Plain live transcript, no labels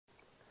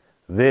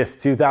This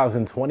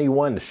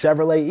 2021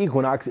 Chevrolet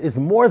Equinox is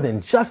more than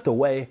just a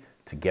way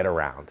to get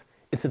around.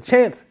 It's a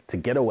chance to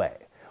get away.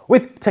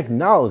 With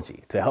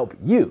technology to help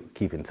you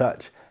keep in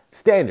touch,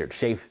 standard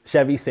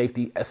Chevy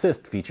Safety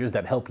Assist features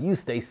that help you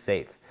stay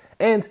safe,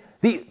 and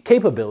the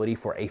capability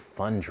for a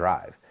fun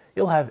drive,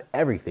 you'll have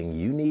everything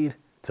you need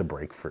to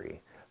break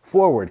free.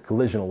 Forward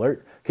Collision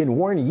Alert can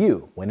warn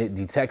you when it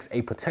detects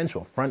a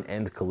potential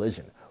front-end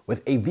collision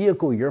with a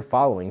vehicle you're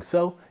following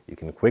so you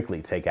can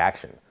quickly take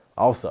action.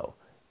 Also,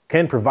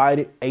 can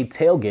provide a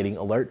tailgating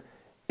alert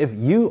if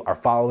you are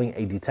following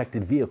a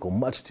detected vehicle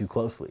much too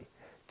closely.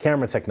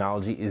 Camera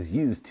technology is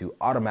used to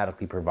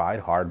automatically provide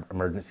hard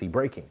emergency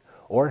braking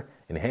or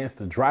enhance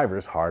the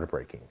driver's hard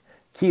braking.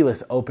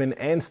 Keyless open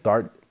and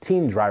start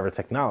teen driver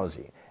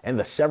technology, and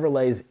the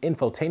Chevrolet's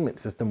infotainment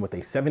system with a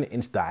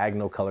 7-inch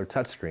diagonal color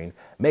touchscreen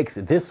makes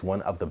this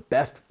one of the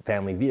best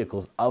family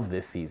vehicles of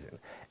this season.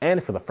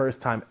 And for the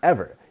first time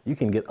ever, you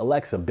can get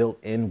Alexa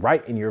built in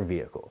right in your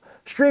vehicle.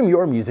 Stream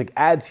your music,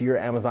 add to your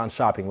Amazon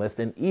shopping list,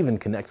 and even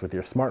connect with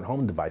your smart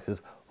home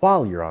devices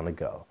while you're on the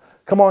go.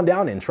 Come on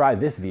down and try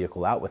this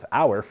vehicle out with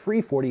our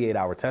free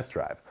 48-hour test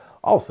drive.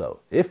 Also,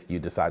 if you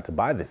decide to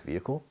buy this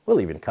vehicle, we'll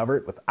even cover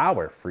it with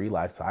our free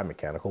lifetime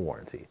mechanical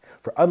warranty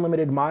for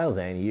unlimited miles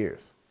and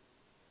years.